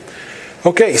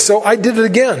Okay, so I did it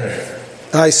again.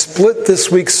 I split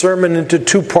this week's sermon into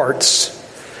two parts.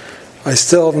 I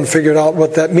still haven't figured out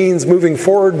what that means moving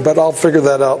forward, but I'll figure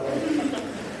that out.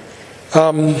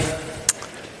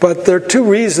 But there are two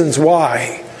reasons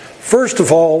why. First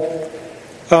of all,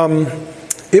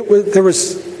 there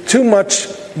was too much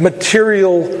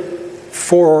material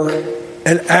for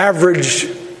an average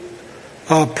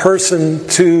person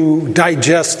to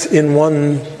digest in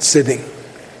one sitting.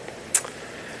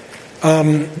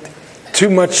 Too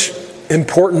much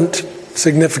important,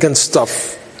 significant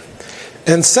stuff.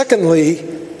 And secondly,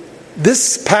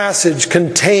 this passage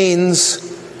contains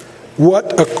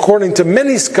what, according to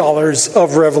many scholars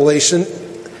of Revelation,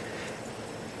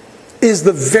 is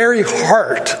the very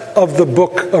heart of the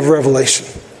book of Revelation.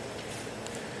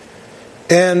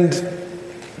 And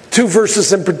two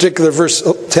verses in particular, verse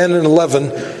 10 and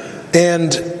 11,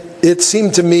 and it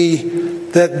seemed to me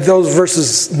that those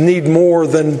verses need more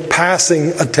than passing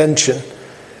attention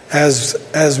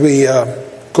as we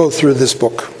go through this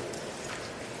book.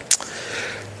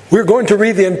 We're going to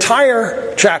read the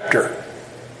entire chapter,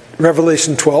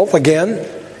 Revelation 12, again,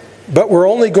 but we're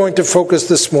only going to focus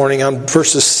this morning on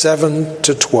verses 7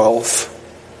 to 12.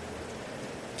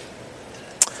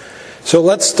 So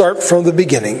let's start from the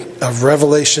beginning of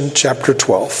Revelation chapter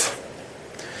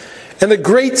 12. And a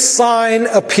great sign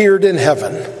appeared in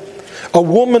heaven. A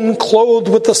woman clothed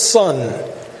with the sun,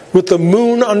 with the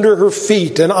moon under her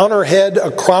feet, and on her head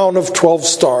a crown of 12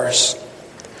 stars.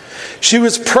 She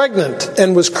was pregnant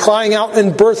and was crying out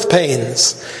in birth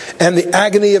pains and the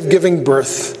agony of giving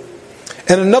birth.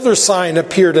 And another sign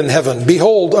appeared in heaven.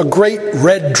 Behold, a great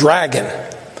red dragon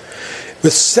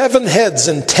with 7 heads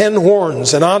and 10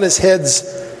 horns, and on his heads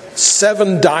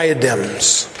 7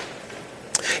 diadems.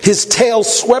 His tail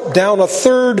swept down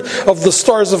 1/3 of the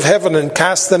stars of heaven and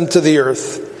cast them to the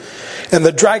earth. And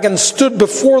the dragon stood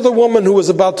before the woman who was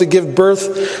about to give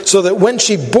birth, so that when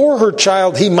she bore her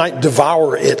child, he might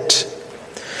devour it.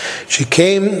 She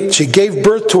gave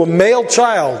birth to a male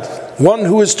child, one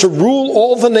who is to rule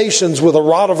all the nations with a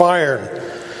rod of iron.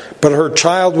 But her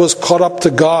child was caught up to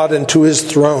God and to his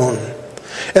throne.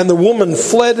 And the woman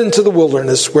fled into the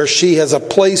wilderness, where she has a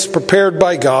place prepared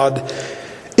by God,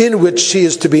 in which she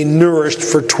is to be nourished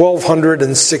for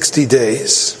 1260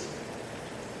 days.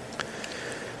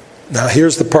 Now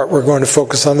here's the part we're going to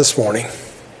focus on this morning.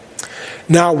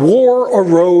 Now war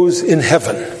arose in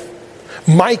heaven.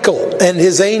 Michael and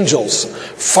his angels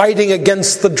fighting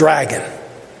against the dragon.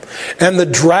 And the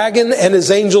dragon and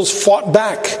his angels fought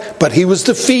back, but he was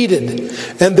defeated,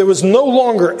 and there was no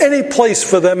longer any place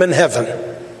for them in heaven.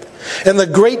 And the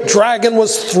great dragon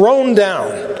was thrown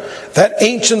down, that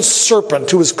ancient serpent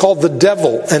who is called the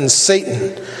devil and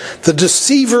Satan, the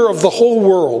deceiver of the whole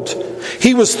world.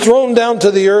 He was thrown down to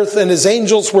the earth, and his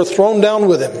angels were thrown down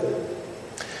with him.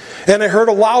 And I heard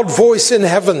a loud voice in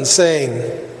heaven saying,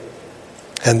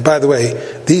 and by the way,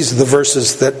 these are the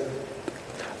verses that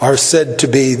are said to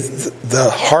be the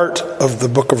heart of the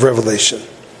book of Revelation.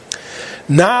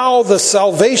 Now the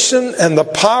salvation and the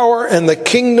power and the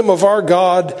kingdom of our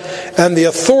God and the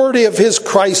authority of his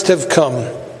Christ have come.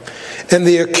 And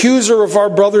the accuser of our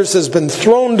brothers has been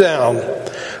thrown down,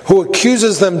 who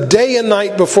accuses them day and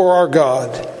night before our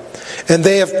God. And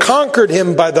they have conquered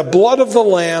him by the blood of the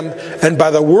Lamb and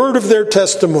by the word of their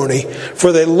testimony,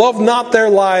 for they love not their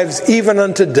lives even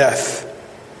unto death.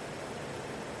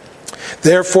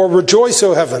 Therefore rejoice,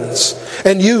 O heavens,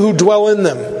 and you who dwell in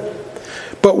them.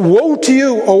 But woe to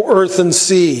you, O earth and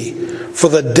sea, for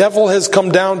the devil has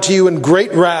come down to you in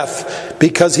great wrath,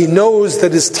 because he knows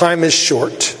that his time is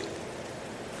short.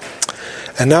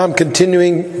 And now I'm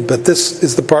continuing, but this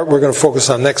is the part we're going to focus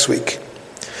on next week.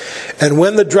 And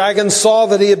when the dragon saw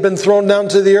that he had been thrown down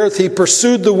to the earth, he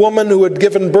pursued the woman who had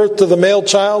given birth to the male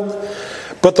child.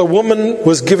 But the woman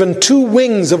was given 2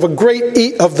 wings of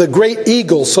the great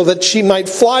eagle, so that she might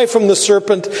fly from the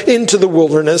serpent into the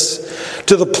wilderness,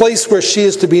 to the place where she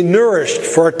is to be nourished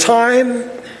for a time,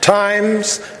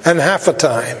 times, and half a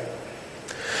time.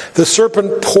 The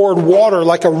serpent poured water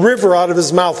like a river out of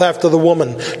his mouth after the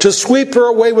woman, to sweep her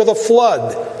away with a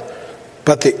flood.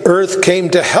 But the earth came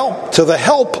to the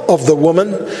help of the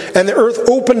woman, and the earth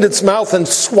opened its mouth and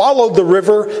swallowed the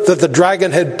river that the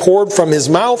dragon had poured from his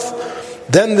mouth.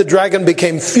 Then the dragon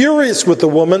became furious with the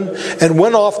woman and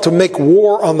went off to make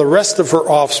war on the rest of her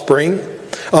offspring,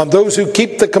 on those who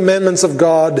keep the commandments of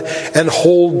God and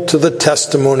hold to the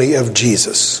testimony of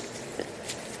Jesus.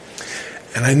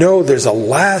 And I know there's a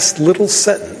last little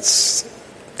sentence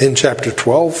in chapter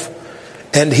 12.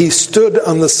 And he stood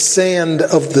on the sand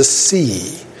of the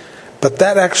sea. But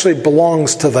that actually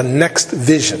belongs to the next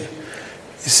vision.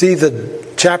 You see, the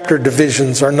chapter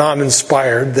divisions are not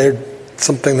inspired. They're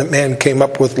something that man came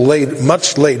up with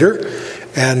much later.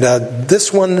 And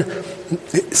this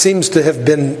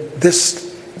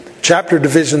chapter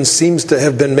division seems to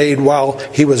have been made while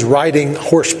he was riding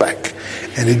horseback.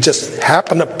 And he just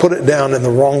happened to put it down in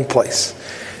the wrong place.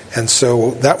 And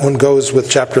so that one goes with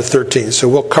chapter 13. So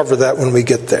we'll cover that when we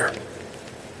get there.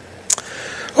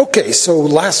 Okay, so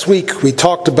last week we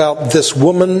talked about this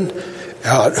woman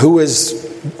who is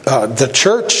the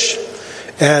church,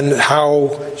 and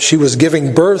how she was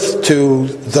giving birth to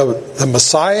the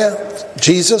Messiah,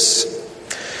 Jesus,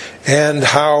 and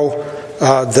how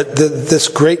this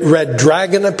great red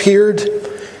dragon appeared,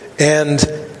 and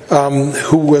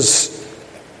who was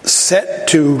set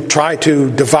to try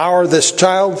to devour this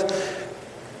child,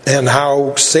 and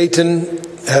how Satan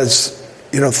has,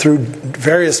 through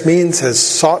various means, has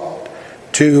sought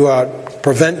to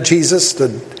prevent Jesus,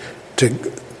 to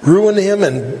ruin him,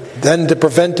 and then to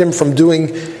prevent him from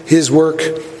doing his work.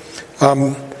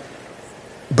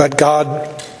 But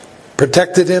God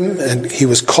protected him, and he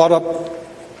was caught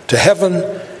up to heaven.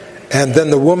 And then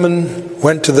the woman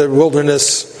went to the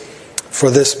wilderness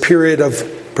for this period of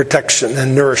protection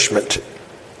and nourishment.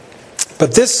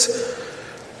 But this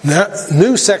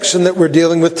new section that we're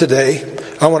dealing with today,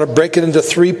 I want to break it into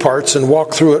 3 parts and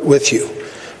walk through it with you.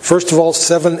 First of all,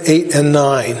 7, 8, and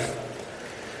 9.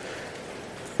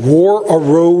 War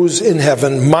arose in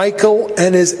heaven, Michael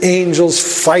and his angels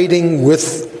fighting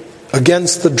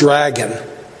against the dragon,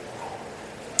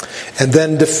 and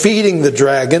then defeating the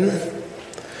dragon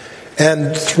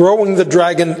and throwing the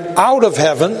dragon out of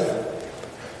heaven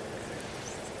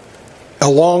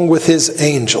along with his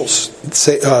angels,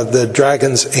 the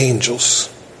dragon's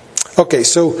angels. Okay,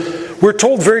 so we're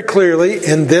told very clearly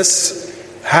in this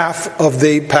half of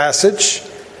the passage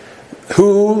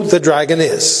who the dragon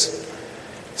is.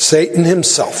 Satan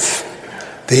himself.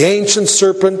 The ancient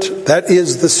serpent, that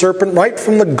is the serpent right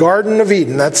from the Garden of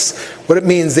Eden. That's what it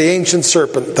means, the ancient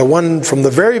serpent. The one from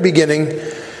the very beginning,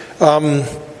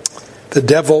 the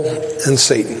devil and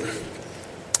Satan.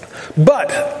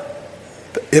 But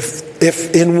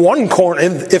if in one corner,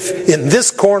 if in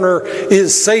this corner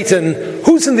is Satan,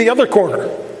 who's in the other corner?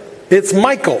 It's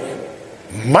Michael.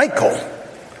 Michael.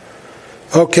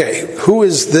 Okay, who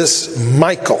is this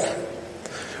Michael?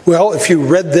 Well, if you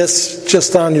read this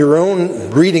just on your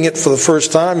own, reading it for the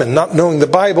first time and not knowing the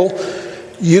Bible,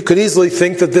 you could easily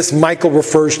think that this Michael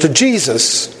refers to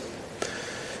Jesus.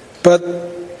 But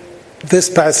this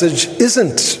passage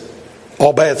isn't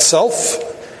all by itself.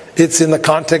 It's in the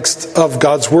context of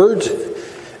God's Word.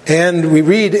 And we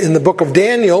read in the book of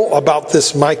Daniel about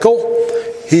this Michael.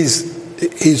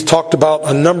 He's talked about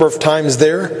a number of times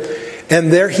there.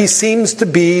 And there he seems to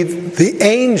be the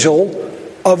angel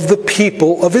of the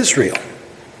people of Israel.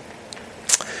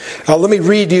 Let me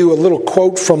read you a little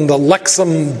quote from the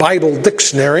Lexham Bible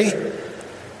Dictionary.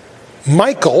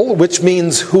 Michael, which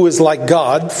means who is like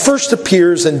God, first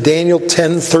appears in Daniel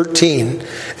 10:13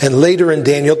 and later in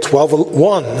Daniel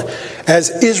 12:1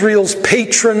 as Israel's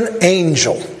patron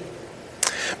angel.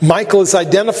 Michael is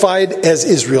identified as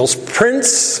Israel's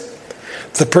prince,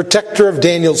 the protector of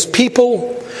Daniel's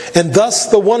people, and thus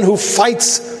the one who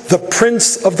fights the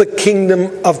prince of the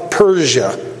kingdom of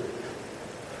Persia.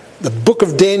 The book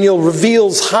of Daniel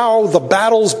reveals how the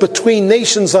battles between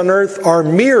nations on earth are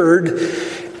mirrored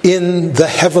in the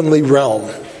heavenly realm.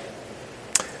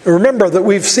 Remember that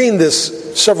we've seen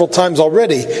this several times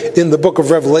already in the book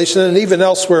of Revelation and even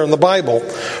elsewhere in the Bible,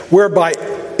 whereby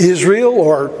Israel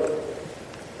or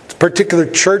particular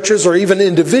churches or even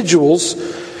individuals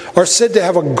are said to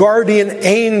have a guardian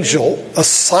angel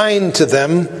assigned to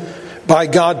them by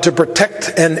God to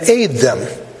protect and aid them.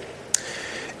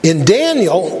 In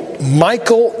Daniel,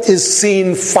 Michael is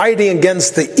seen fighting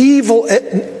against the evil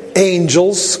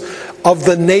angels of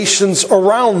the nations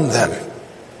around them,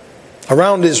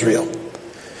 around Israel.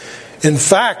 In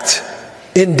fact,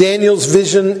 in Daniel's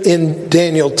vision in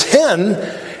Daniel 10,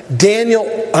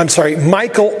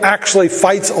 Michael actually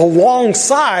fights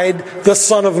alongside the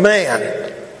Son of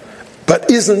Man,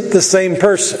 but isn't the same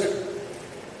person.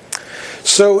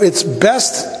 So it's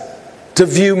best to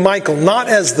view Michael not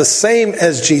as the same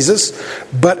as Jesus,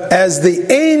 but as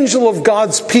the angel of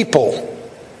God's people.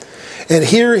 And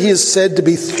here he is said to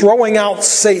be throwing out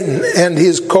Satan and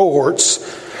his cohorts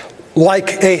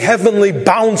like a heavenly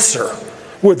bouncer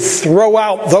would throw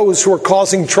out those who are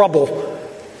causing trouble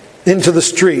into the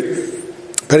street.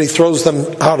 But he throws them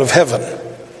out of heaven.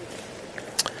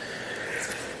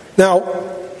 Now,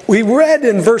 we read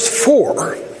in verse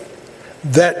 4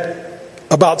 that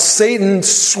about Satan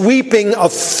sweeping a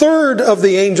third of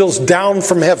the angels down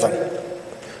from heaven.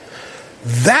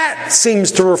 That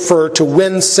seems to refer to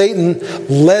when Satan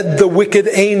led the wicked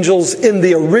angels in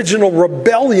the original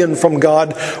rebellion from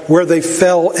God, where they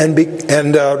fell and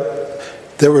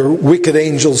there were wicked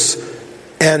angels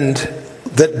and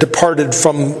that departed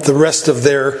from the rest of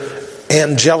their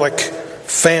angelic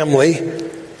family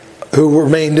who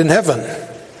remained in heaven.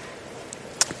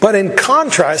 But in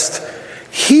contrast,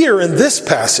 here in this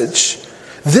passage,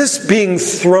 this being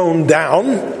thrown down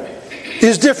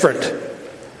is different.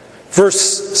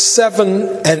 Verse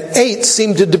 7 and 8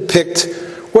 seem to depict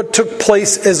what took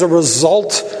place as a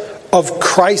result of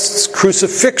Christ's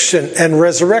crucifixion and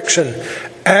resurrection,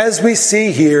 as we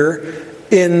see here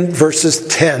in verses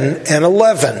 10 and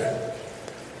 11.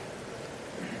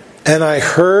 And I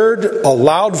heard a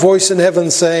loud voice in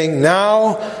heaven saying,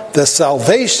 now the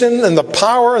salvation and the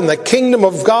power and the kingdom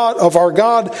of God, of our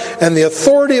God, and the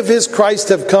authority of his Christ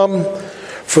have come.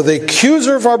 For the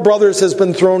accuser of our brothers has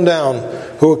been thrown down,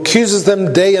 who accuses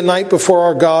them day and night before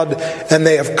our God, and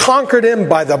they have conquered him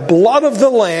by the blood of the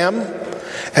Lamb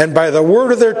and by the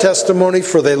word of their testimony,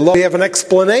 for they love. We have an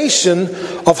explanation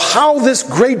of how this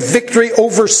great victory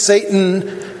over Satan,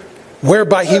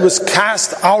 whereby he was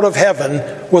cast out of heaven,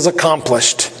 was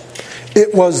accomplished.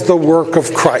 It was the work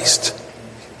of Christ.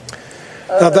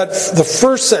 Now that the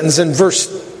first sentence in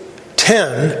verse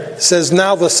 10 says,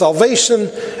 now the salvation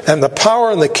and the power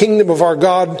and the kingdom of our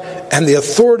God and the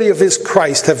authority of his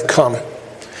Christ have come.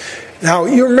 Now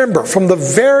you remember, from the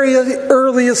very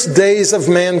earliest days of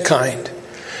mankind,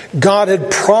 God had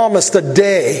promised a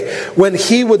day when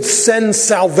he would send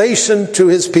salvation to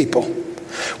his people,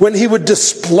 when he would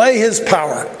display his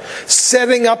power,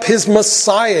 setting up his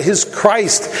Messiah, his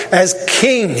Christ, as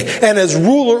king and as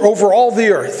ruler over all the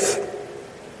earth.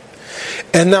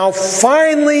 And now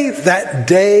finally that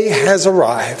day has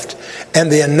arrived,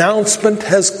 and the announcement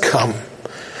has come.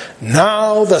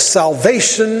 Now the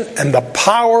salvation and the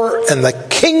power and the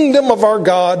kingdom of our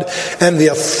God and the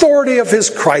authority of his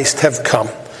Christ have come.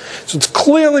 So it's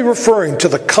clearly referring to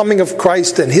the coming of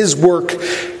Christ and his work,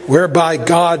 whereby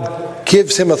God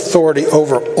gives him authority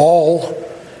over all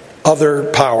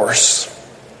other powers.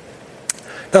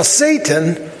 Now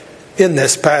Satan, in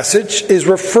this passage, is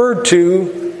referred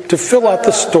to fill out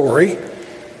the story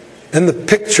and the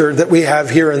picture that we have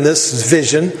here in this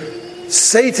vision.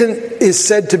 Satan is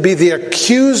said to be the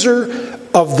accuser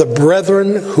of the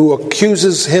brethren, who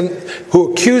accuses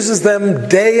them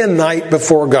day and night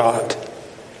before God.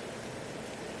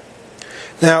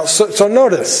 Now, so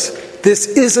notice, this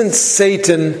isn't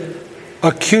Satan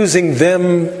accusing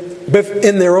them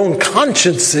in their own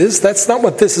consciences. That's not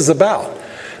what this is about.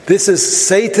 This is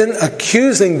Satan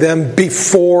accusing them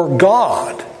before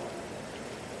God.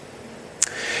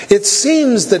 It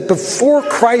seems that before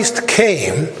Christ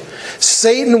came,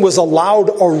 Satan was allowed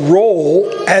a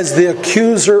role as the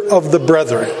accuser of the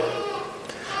brethren,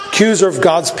 accuser of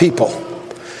God's people.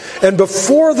 And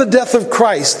before the death of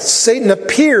Christ, Satan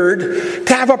appeared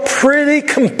to have a pretty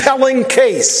compelling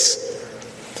case.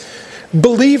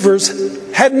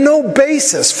 Believers had no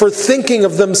basis for thinking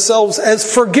of themselves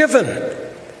as forgiven.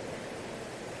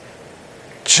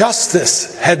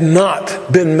 Justice had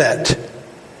not been met.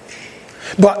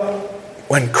 But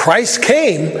when Christ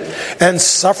came and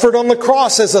suffered on the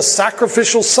cross as a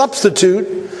sacrificial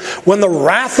substitute, when the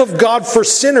wrath of God for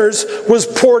sinners was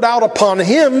poured out upon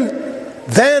him,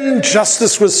 then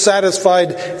justice was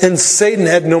satisfied and Satan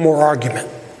had no more argument.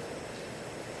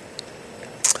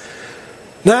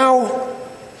 Now,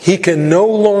 he can no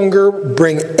longer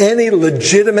bring any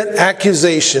legitimate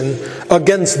accusation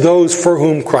against those for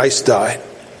whom Christ died.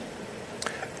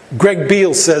 Greg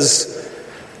Beale says,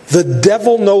 the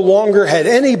devil no longer had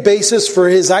any basis for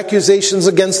his accusations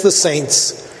against the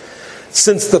saints,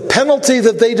 since the penalty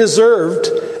that they deserved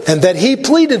and that he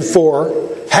pleaded for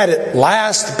had at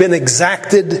last been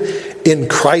exacted in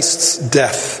Christ's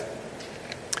death.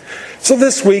 So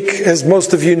this week, as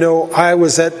most of you know, I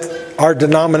was at our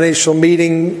denominational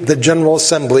meeting, the General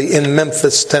Assembly in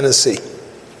Memphis, Tennessee.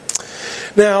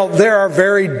 Now, there are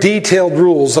very detailed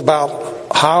rules about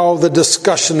how the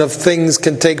discussion of things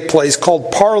can take place,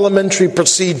 called parliamentary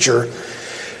procedure,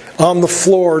 on the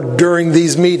floor during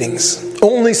these meetings.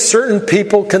 Only certain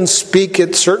people can speak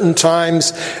at certain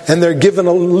times, and they're given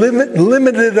a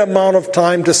limited amount of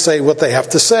time to say what they have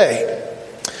to say.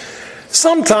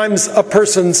 Sometimes a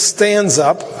person stands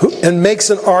up and makes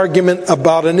an argument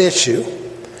about an issue,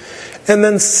 and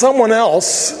then someone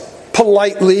else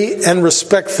politely and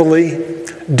respectfully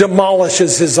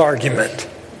demolishes his argument.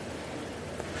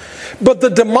 But the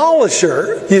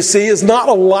demolisher, you see, is not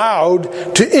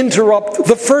allowed to interrupt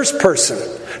the first person,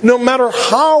 no matter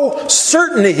how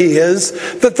certain he is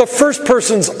that the first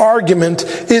person's argument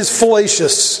is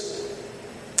fallacious.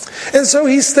 And so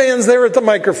he stands there at the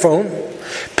microphone,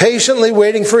 patiently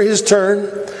waiting for his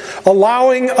turn,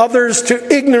 allowing others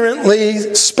to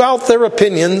ignorantly spout their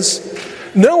opinions,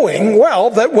 knowing, well,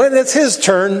 that when it's his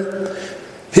turn,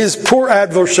 his poor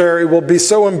adversary will be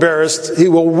so embarrassed, he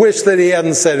will wish that he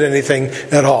hadn't said anything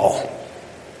at all.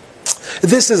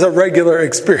 This is a regular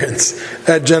experience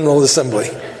at General Assembly.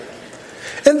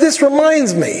 And this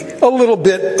reminds me a little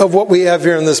bit of what we have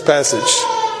here in this passage.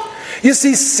 You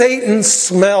see, Satan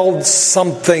smelled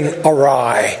something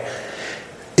awry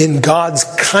in God's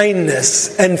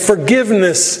kindness and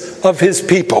forgiveness of his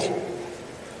people.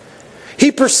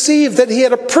 He perceived that he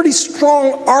had a pretty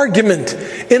strong argument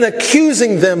in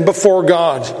accusing them before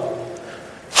God.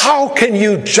 How can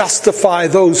you justify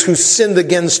those who sinned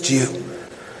against you?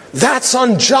 That's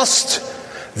unjust.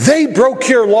 They broke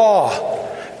your law.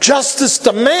 Justice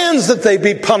demands that they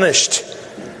be punished.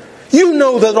 You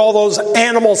know that all those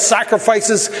animal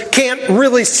sacrifices can't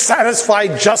really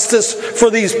satisfy justice for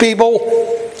these people.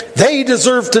 They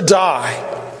deserve to die.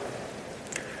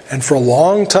 And for a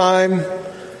long time,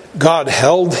 God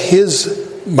held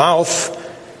his mouth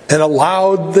and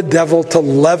allowed the devil to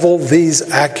level these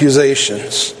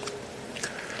accusations.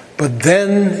 But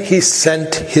then he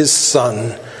sent his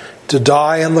Son to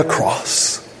die on the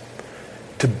cross,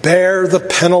 to bear the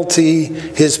penalty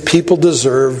his people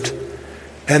deserved,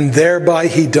 and thereby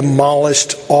he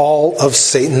demolished all of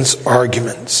Satan's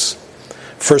arguments.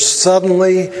 For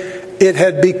suddenly it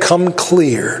had become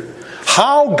clear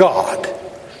how God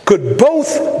could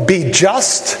both be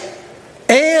just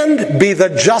and be the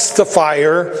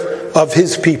justifier of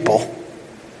his people,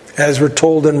 as we're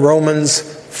told in Romans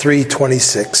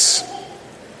 3:26.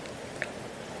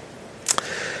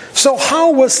 So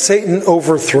how was Satan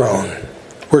overthrown?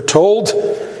 We're told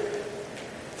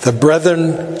the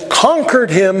brethren conquered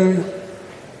him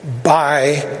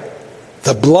by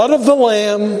the blood of the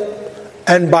Lamb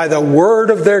and by the word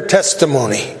of their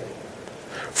testimony.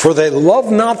 For they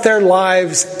loved not their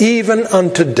lives even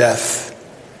unto death.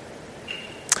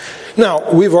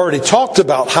 Now, we've already talked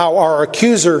about how our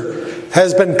accuser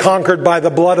has been conquered by the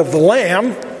blood of the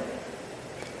Lamb.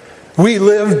 We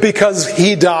live because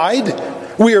he died.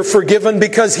 We are forgiven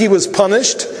because he was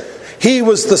punished. He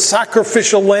was the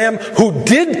sacrificial lamb who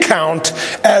did count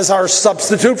as our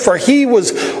substitute, for he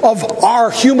was of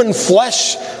our human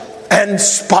flesh and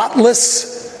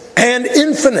spotless and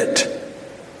infinite.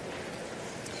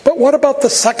 But what about the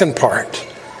second part?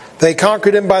 They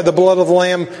conquered him by the blood of the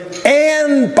Lamb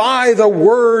and by the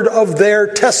word of their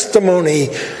testimony,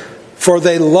 for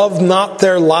they loved not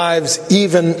their lives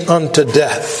even unto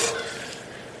death.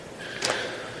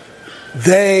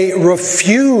 They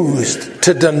refused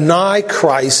to deny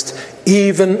Christ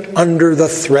even under the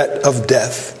threat of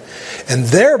death. And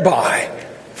thereby,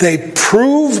 they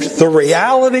proved the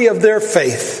reality of their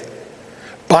faith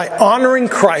by honoring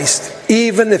Christ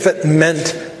even if it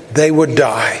meant they would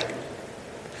die.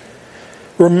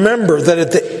 Remember that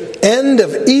at the end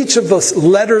of each of the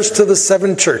letters to the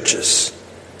 7 churches,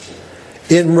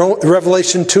 in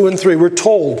Revelation 2 and 3, we're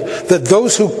told that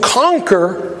those who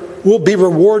conquer will be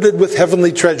rewarded with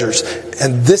heavenly treasures.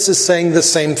 And this is saying the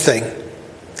same thing.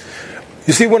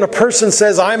 You see, when a person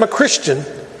says, I'm a Christian,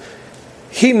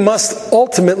 he must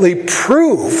ultimately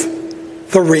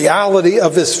prove the reality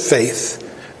of his faith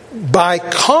by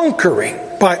conquering,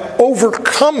 by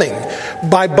overcoming,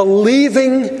 by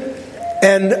believing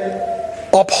and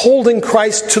upholding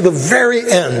Christ to the very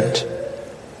end.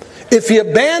 If he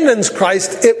abandons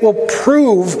Christ, it will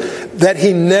prove that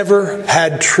he never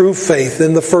had true faith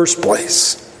in the first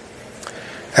place.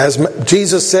 As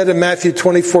Jesus said in Matthew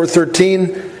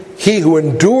 24:13, he who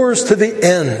endures to the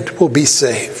end will be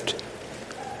saved.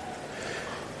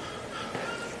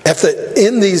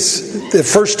 In the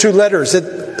first 2 letters,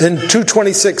 in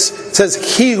 2:26, it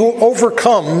says, he who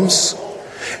overcomes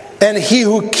and he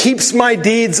who keeps my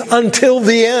deeds until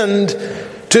the end,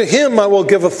 to him I will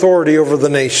give authority over the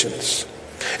nations.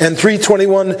 And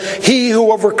 3:21, he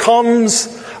who overcomes,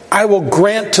 I will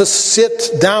grant to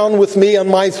sit down with me on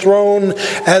my throne,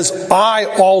 as I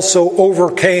also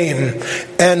overcame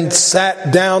and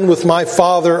sat down with my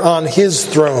Father on his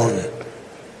throne.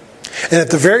 And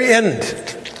at the very end,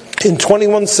 in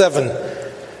 21:7,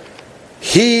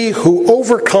 he who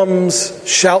overcomes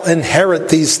shall inherit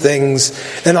these things,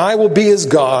 and I will be his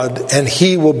God, and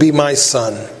he will be my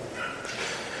son.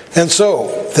 And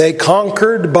so, they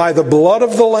conquered by the blood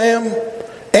of the Lamb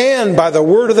and by the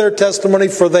word of their testimony,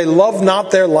 for they loved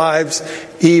not their lives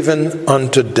even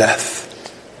unto death.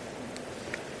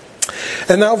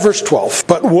 And now verse 12.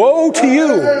 But woe to you,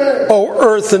 O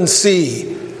earth and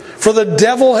sea, for the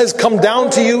devil has come down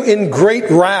to you in great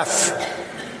wrath,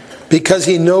 because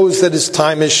he knows that his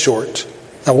time is short.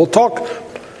 Now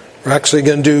we're actually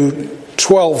going to do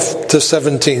 12 to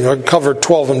 17. I'll cover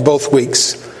 12 in both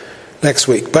weeks next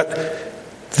week. But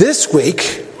this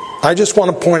week, I just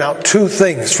want to point out two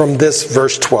things from this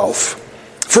verse 12.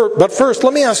 But first,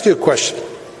 let me ask you a question.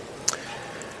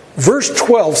 Verse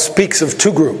 12 speaks of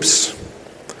two groups.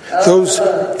 Those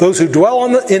who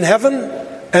dwell in heaven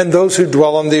and those who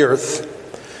dwell on the earth.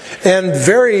 And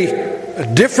very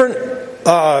different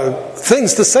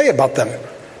things to say about them.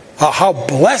 How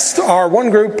blessed are one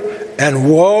group and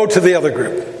woe to the other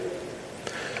group.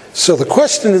 So the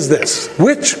question is this: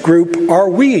 which group are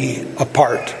we a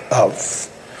part of?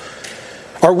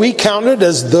 Are we counted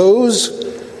as those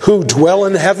who dwell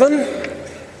in heaven,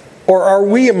 or are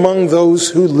we among those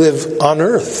who live on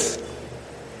earth?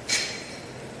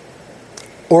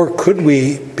 Or could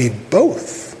we be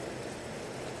both?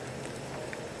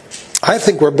 I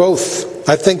think we're both.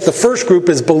 I think the first group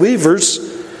is believers,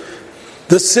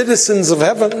 the citizens of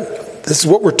heaven. This is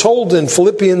what we're told in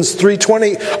Philippians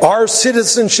 3:20. Our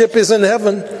citizenship is in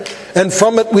heaven, and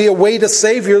from it we await a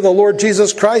Savior, the Lord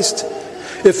Jesus Christ.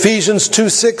 Ephesians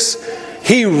 2:6.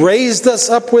 He raised us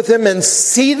up with Him and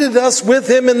seated us with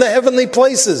Him in the heavenly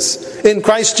places in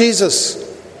Christ Jesus.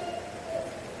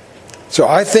 So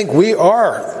I think we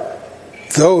are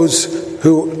those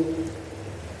who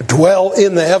dwell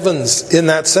in the heavens in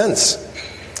that sense.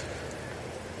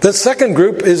 The second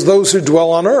group is those who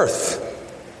dwell on earth,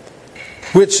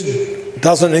 which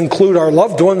doesn't include our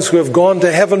loved ones who have gone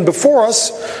to heaven before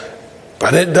us,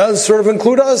 but it does sort of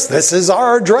include us. This is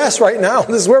our address right now.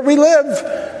 This is where we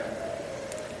live.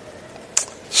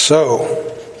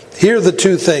 So, here are the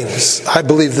two things I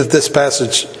believe that this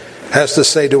passage has to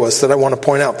say to us that I want to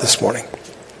point out this morning.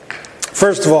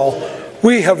 First of all,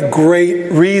 we have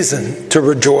great reason to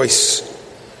rejoice.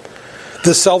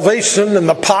 The salvation and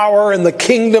the power and the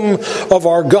kingdom of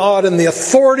our God and the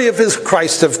authority of His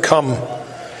Christ have come.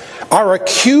 Our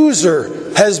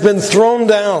accuser has been thrown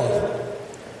down,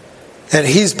 and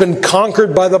he's been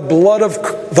conquered by the blood of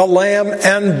the Lamb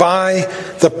and by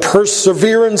the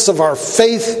perseverance of our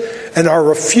faith and our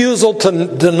refusal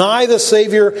to deny the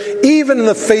Savior, even in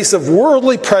the face of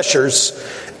worldly pressures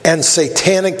and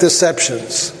satanic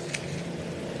deceptions.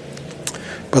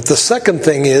 But the second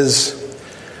thing is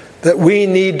that we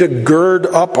need to gird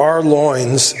up our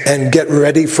loins and get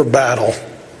ready for battle,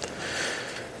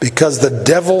 because the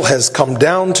devil has come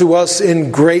down to us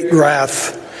in great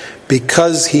wrath,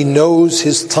 because he knows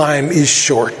his time is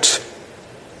short.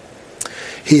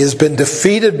 He has been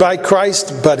defeated by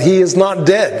Christ, but he is not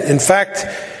dead. In fact,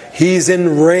 he's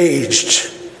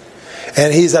enraged,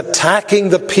 and he's attacking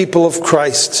the people of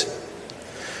Christ.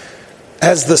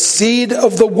 As the seed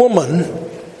of the woman,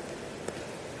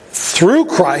 through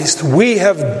Christ, we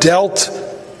have dealt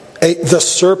the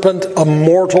serpent a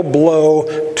mortal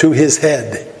blow to his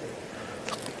head.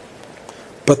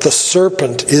 But the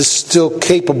serpent is still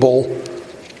capable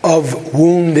of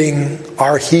wounding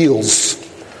our heels.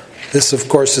 This, of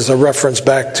course, is a reference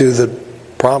back to the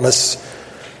promise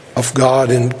of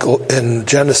God in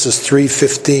Genesis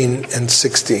 3:15 and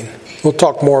 16. We'll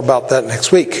talk more about that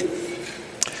next week.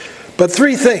 But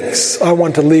three things I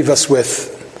want to leave us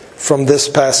with from this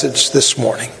passage this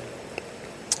morning.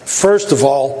 First of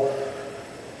all,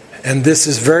 and this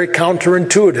is very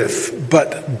counterintuitive,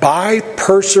 but by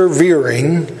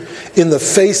persevering in the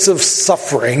face of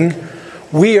suffering,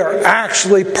 we are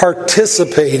actually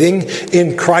participating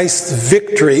in Christ's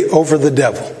victory over the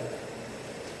devil.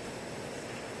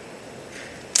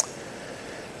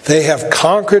 They have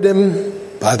conquered him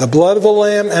by the blood of the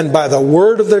Lamb and by the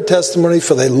word of their testimony,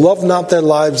 for they loved not their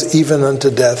lives even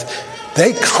unto death.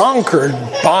 They conquered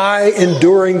by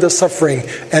enduring the suffering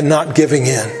and not giving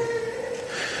in.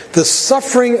 The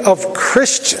suffering of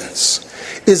Christians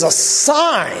is a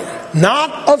sign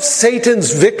not of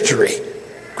Satan's victory,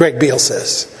 Greg Beale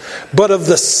says, but of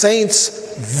the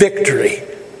saints' victory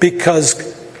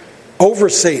over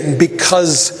Satan,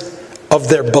 because of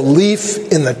their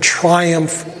belief in the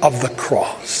triumph of the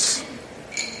cross.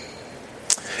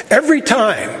 Every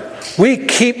time we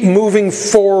keep moving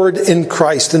forward in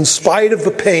Christ, in spite of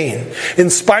the pain, in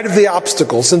spite of the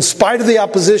obstacles, in spite of the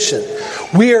opposition,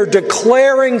 we are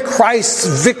declaring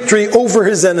Christ's victory over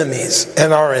his enemies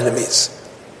and our enemies.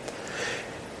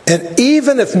 And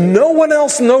even if no one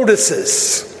else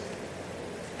notices,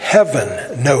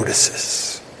 heaven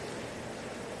notices.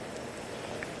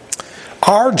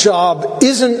 Our job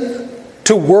isn't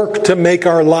to work to make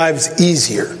our lives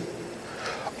easier.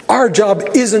 Our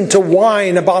job isn't to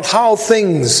whine about how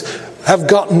things have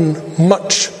gotten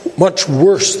much, much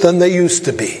worse than they used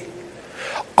to be.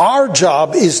 Our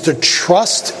job is to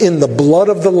trust in the blood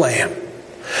of the Lamb.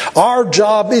 Our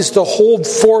job is to hold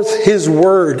forth His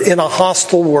word in a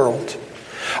hostile world.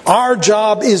 Our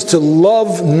job is to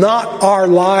love not our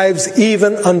lives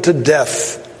even unto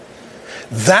death.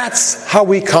 That's how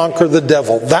we conquer the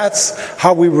devil. That's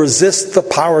how we resist the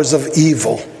powers of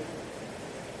evil.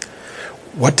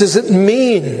 What does it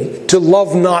mean to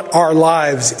love not our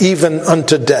lives even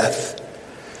unto death?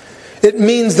 It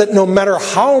means that no matter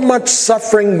how much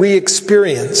suffering we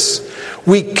experience,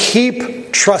 we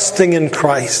keep trusting in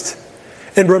Christ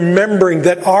and remembering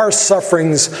that our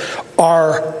sufferings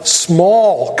are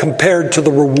small compared to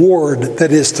the reward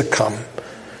that is to come.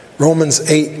 Romans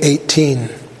 8:18.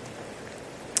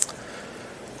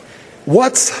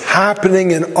 What's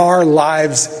happening in our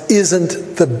lives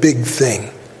isn't the big thing.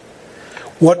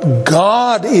 What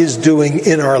God is doing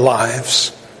in our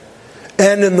lives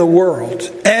and in the world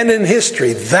and in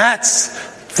history, that's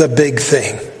the big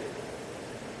thing.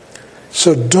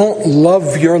 So don't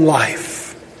love your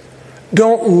life.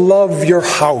 Don't love your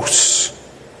house.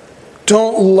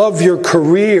 Don't love your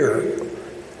career.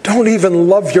 Don't even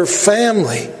love your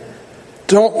family.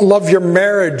 Don't love your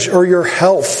marriage or your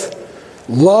health.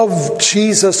 Love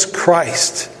Jesus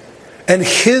Christ and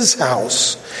His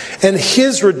house and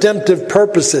His redemptive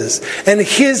purposes and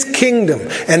His kingdom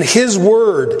and His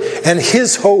word and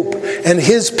His hope and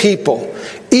His people,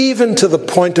 even to the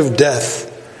point of death.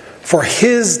 For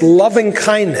His loving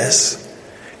kindness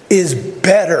is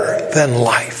better than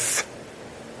life.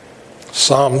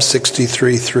 Psalm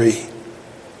 63:3.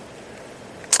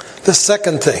 The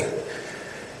second thing,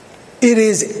 it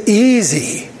is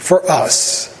easy for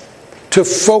us to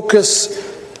focus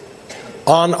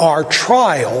on our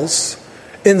trials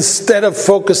instead of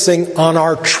focusing on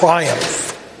our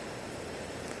triumph.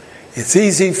 It's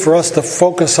easy for us to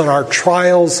focus on our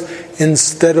trials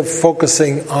instead of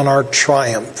focusing on our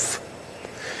triumph.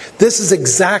 This is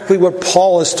exactly what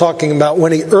Paul is talking about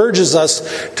when he urges us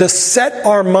to set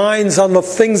our minds on the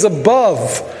things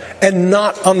above and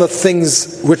not on the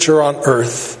things which are on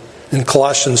earth in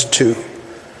Colossians 2.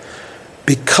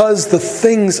 Because the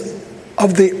things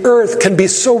of the earth can be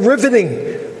so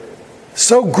riveting,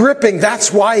 so gripping.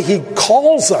 That's why he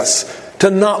calls us to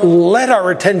not let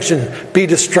our attention be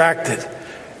distracted.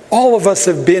 All of us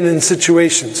have been in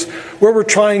situations where we're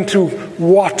trying to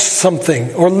watch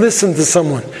something or listen to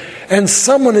someone, and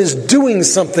someone is doing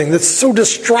something that's so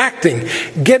distracting,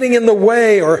 getting in the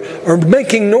way or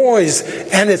making noise,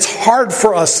 and it's hard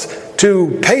for us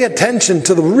to pay attention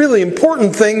to the really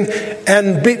important thing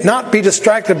and not be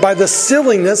distracted by the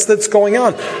silliness that's going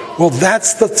on. Well,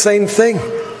 that's the same thing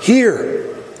here.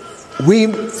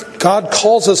 God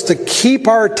calls us to keep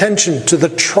our attention to the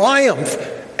triumph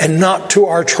and not to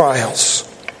our trials.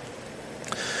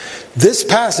 This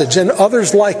passage and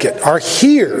others like it are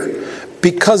here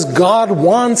because God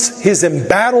wants His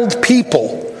embattled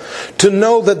people to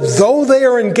know that though they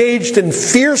are engaged in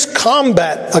fierce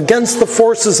combat against the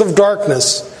forces of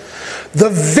darkness, the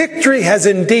victory has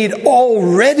indeed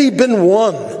already been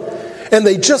won, and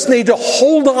they just need to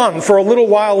hold on for a little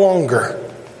while longer.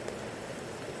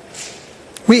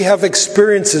 We have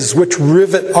experiences which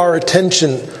rivet our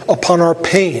attention upon our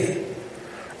pain,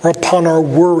 or upon our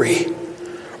worry,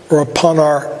 or upon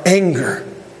our anger.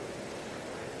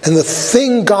 And the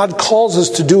thing God calls us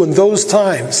to do in those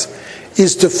times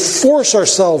is to force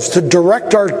ourselves to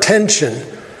direct our attention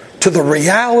to the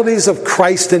realities of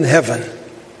Christ in heaven.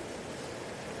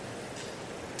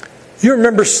 You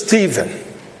remember Stephen.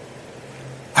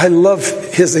 I love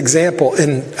his example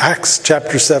in Acts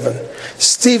chapter 7.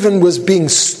 Stephen was being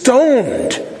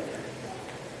stoned,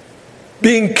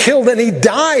 being killed, and he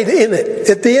died in it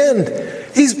at the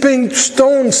end. He's being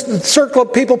stoned, a circle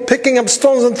of people picking up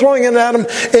stones and throwing it at him,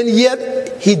 and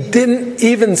yet he didn't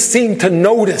even seem to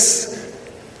notice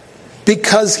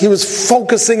because he was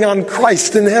focusing on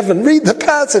Christ in heaven. Read the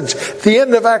passage, the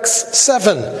end of Acts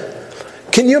 7.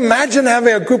 Can you imagine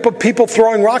having a group of people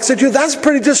throwing rocks at you? That's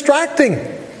pretty distracting.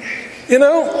 You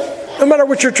know, no matter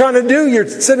what you're trying to do, you're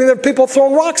sitting there, people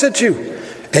throwing rocks at you.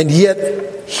 And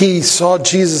yet, he saw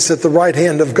Jesus at the right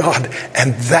hand of God,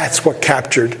 and that's what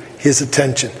captured his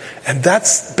attention. And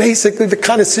that's basically the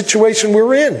kind of situation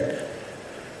we're in.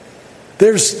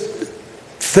 There's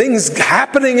things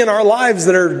happening in our lives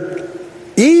that are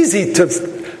easy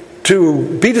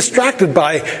to be distracted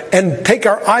by and take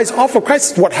our eyes off of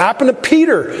Christ. What happened to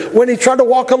Peter when he tried to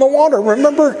walk on the water?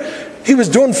 Remember, he was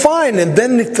doing fine, and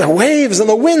then the waves and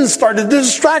the wind started to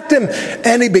distract him,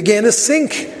 and he began to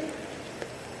sink.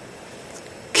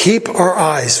 keep our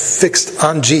eyes fixed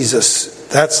on Jesus.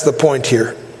 That's the point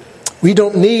here. We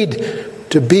don't need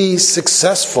to be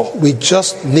successful. We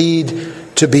just need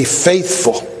to be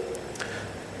faithful.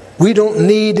 We don't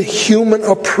need human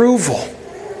approval.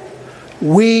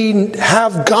 We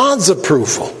have God's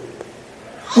approval.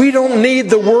 We don't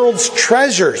need the world's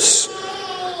treasures.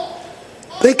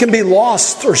 They can be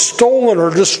lost or stolen or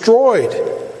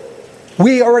destroyed.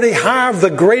 We already have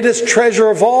the greatest treasure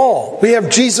of all. We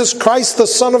have Jesus Christ, the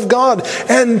Son of God,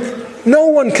 and no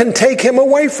one can take him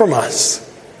away from us.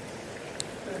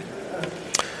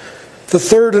 The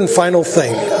third and final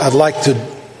thing I'd like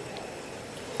to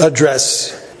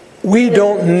address, we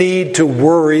don't need to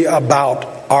worry about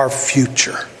our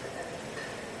future.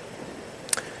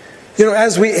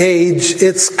 As we age,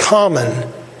 it's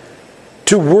common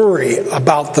to worry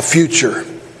about the future.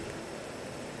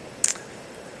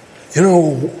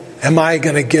 Am I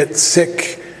going to get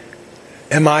sick?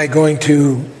 Am I going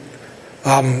to,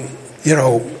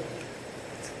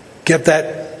 get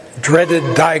that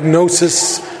dreaded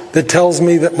diagnosis that tells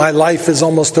me that my life is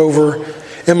almost over?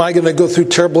 Am I going to go through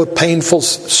terrible, painful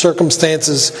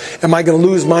circumstances? Am I going to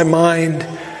lose my mind?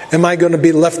 Am I going to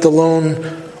be left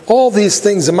alone? All these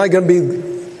things. Am I going to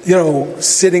be,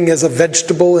 sitting as a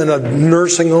vegetable in a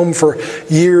nursing home for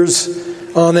years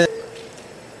on end?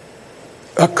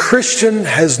 A Christian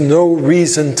has no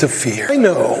reason to fear. I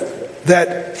know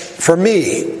that for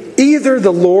me, either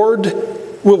the Lord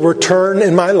will return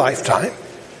in my lifetime,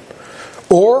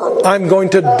 or I'm going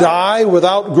to die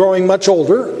without growing much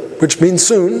older, which means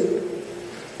soon,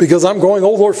 because I'm growing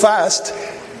older fast,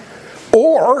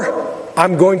 or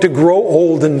I'm going to grow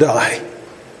old and die.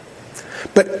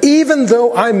 But even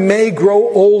though I may grow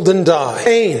old and die,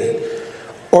 pain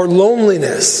or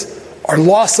loneliness or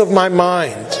loss of my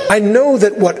mind, I know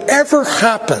that whatever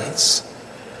happens,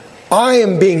 I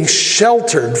am being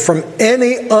sheltered from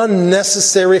any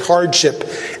unnecessary hardship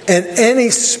and any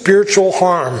spiritual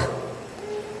harm.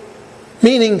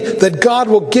 Meaning that God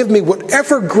will give me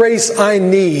whatever grace I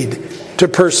need to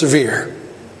persevere.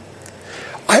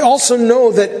 I also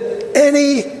know that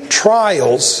any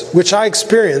trials which I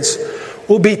experience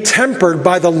will be tempered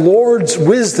by the Lord's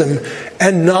wisdom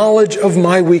and knowledge of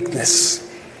my weakness.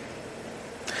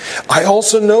 I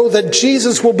also know that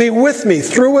Jesus will be with me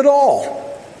through it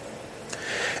all.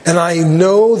 And I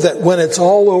know that when it's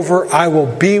all over, I will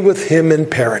be with him in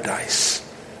paradise.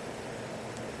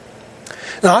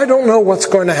 Now, I don't know what's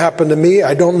going to happen to me.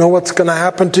 I don't know what's going to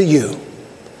happen to you.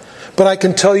 But I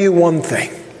can tell you one thing.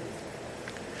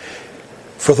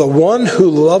 For the one who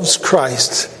loves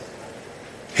Christ,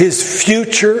 his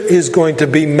future is going to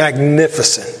be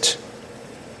magnificent.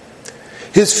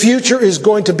 His future is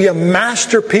going to be a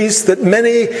masterpiece that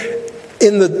many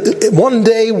one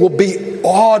day will be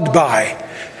awed by.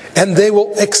 And they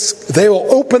will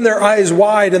open their eyes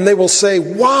wide and they will say,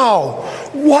 wow,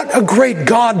 what a great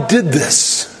God did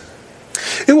this.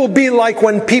 It will be like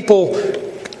when people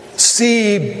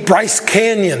see Bryce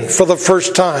Canyon for the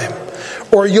first time,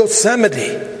 or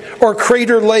Yosemite, or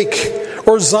Crater Lake,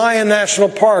 or Zion National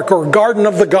Park, or Garden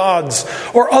of the Gods,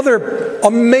 or other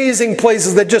amazing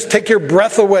places that just take your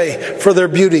breath away for their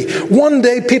beauty. One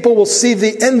day people will see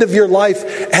the end of your life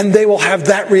and they will have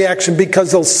that reaction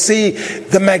because they'll see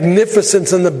the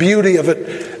magnificence and the beauty of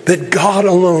it that God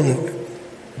alone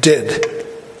did.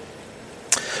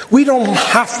 We don't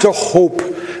have to hope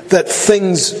that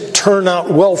things turn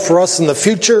out well for us in the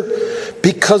future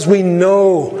because we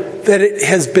know that it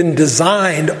has been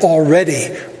designed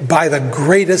already by the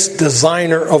greatest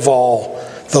designer of all,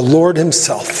 the Lord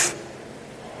himself.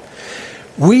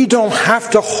 We don't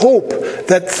have to hope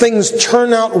that things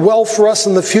turn out well for us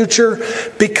in the future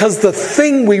because the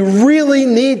thing we really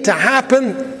need to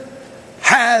happen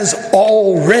has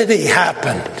already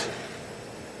happened.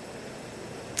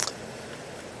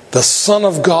 The Son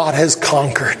of God has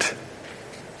conquered.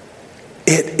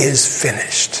 It is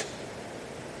finished.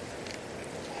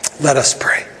 Let us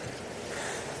pray.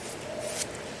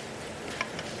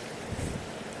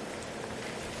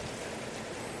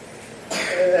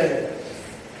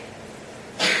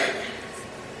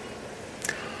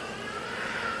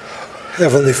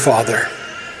 Heavenly Father,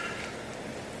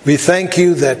 we thank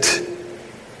you that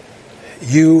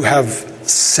you have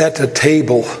set a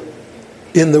table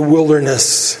in the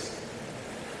wilderness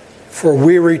for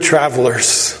weary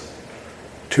travelers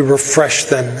to refresh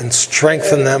them and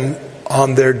strengthen them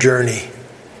on their journey.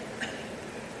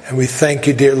 And we thank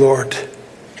you, dear Lord,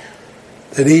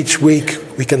 that each week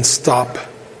we can stop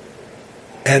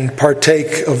and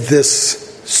partake of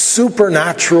this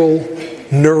supernatural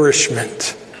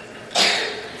nourishment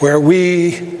where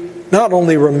we not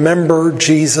only remember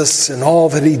Jesus and all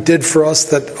that he did for us,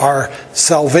 that our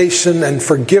salvation and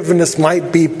forgiveness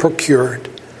might be procured,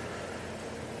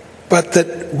 but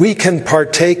that we can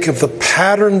partake of the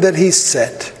pattern that he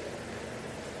set.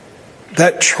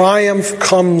 That triumph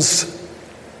comes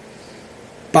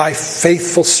by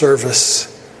faithful service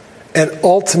and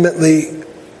ultimately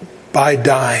by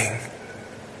dying.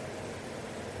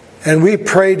 And we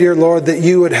pray, dear Lord, that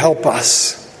you would help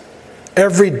us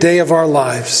every day of our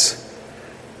lives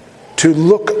to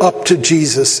look up to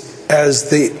Jesus as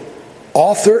the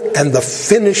author and the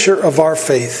finisher of our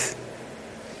faith,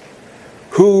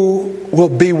 who will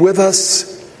be with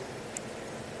us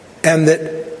and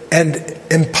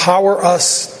empower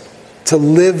us to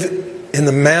live in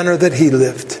the manner that he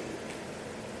lived,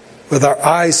 with our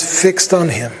eyes fixed on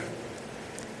him.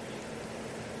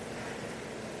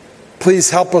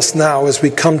 Please help us now as we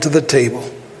come to the table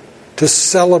to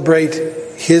celebrate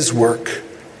his work,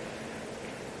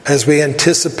 as we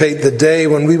anticipate the day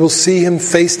when we will see him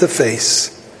face to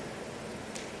face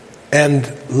and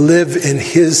live in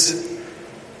his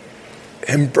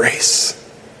embrace.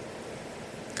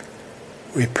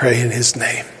 We pray in his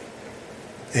name.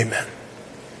 Amen.